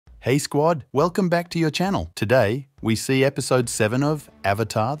Hey squad, welcome back to your channel. Today, we see episode 7 of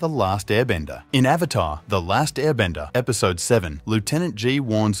Avatar: The Last Airbender. In Avatar: The Last Airbender, episode 7, Lieutenant G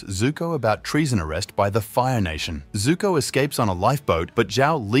warns Zuko about treason arrest by the Fire Nation. Zuko escapes on a lifeboat, but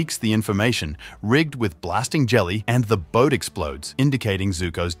Zhao leaks the information, rigged with blasting jelly, and the boat explodes, indicating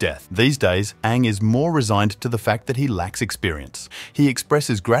Zuko's death. These days, Aang is more resigned to the fact that he lacks experience. He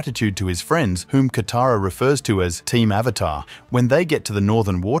expresses gratitude to his friends, whom Katara refers to as Team Avatar. When they get to the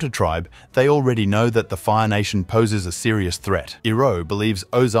Northern Water Tribe, they already know that the Fire Nation poses a serious threat. Iroh believes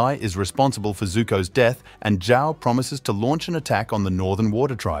Ozai is responsible for Zuko's death, and Zhao promises to launch an attack on the Northern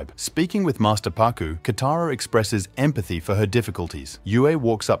Water Tribe. Speaking with Master Pakku, Katara expresses empathy for her difficulties. Yue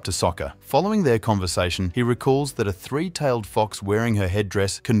walks up to Sokka. Following their conversation, he recalls that a three-tailed fox wearing her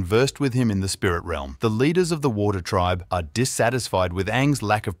headdress conversed with him in the spirit realm. The leaders of the Water Tribe are dissatisfied with Aang's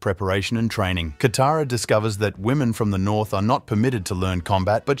lack of preparation and training. Katara discovers that women from the north are not permitted to learn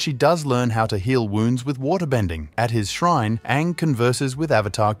combat, but she does learn how to heal wounds with waterbending. At his shrine, Aang converses with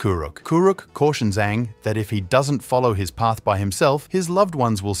Avatar Kuruk. Kuruk cautions Aang that if he doesn't follow his path by himself, his loved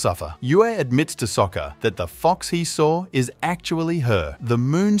ones will suffer. Yue admits to Sokka that the fox he saw is actually her. The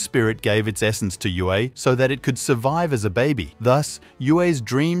moon spirit gave its essence to Yue so that it could survive as a baby. Thus, Yue's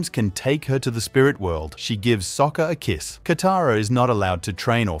dreams can take her to the spirit world. She gives Sokka a kiss. Katara is not allowed to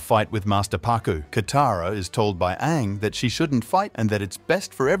train or fight with Master Pakku. Katara is told by Aang that she shouldn't fight and that it's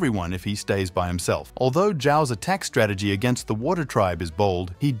best for everyone if he stays by himself. Although Zhao's attack strategy against the Water Tribe is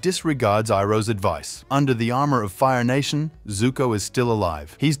bold, he disregards Iroh's advice. Under the armor of Fire Nation, Zuko is still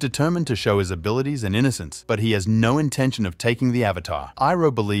alive. He's determined to show his abilities and innocence, but he has no intention of taking the Avatar.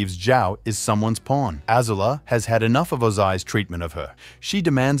 Iroh believes Zhao is someone's pawn. Azula has had enough of Ozai's treatment of her. She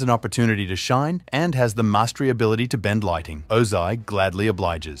demands an opportunity to shine and has the mastery ability to bend lighting. Ozai gladly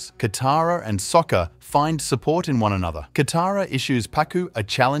obliges. Katara and Sokka find support in one another. Katara issues Pakku a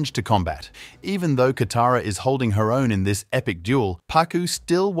challenge to combat. Even though Katara is holding her own in this epic duel, Pakku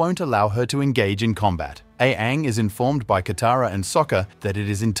still won't allow her to engage in combat. Aang is informed by Katara and Sokka that it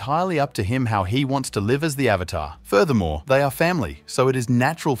is entirely up to him how he wants to live as the Avatar. Furthermore, they are family, so it is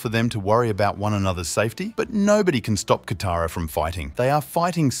natural for them to worry about one another's safety, but nobody can stop Katara from fighting. They are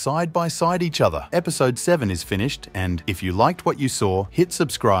fighting side by side each other. Episode 7 is finished, and if you liked what you saw, hit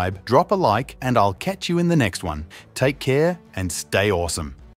subscribe, drop a like, and I'll catch you in the next one. Take care and stay awesome.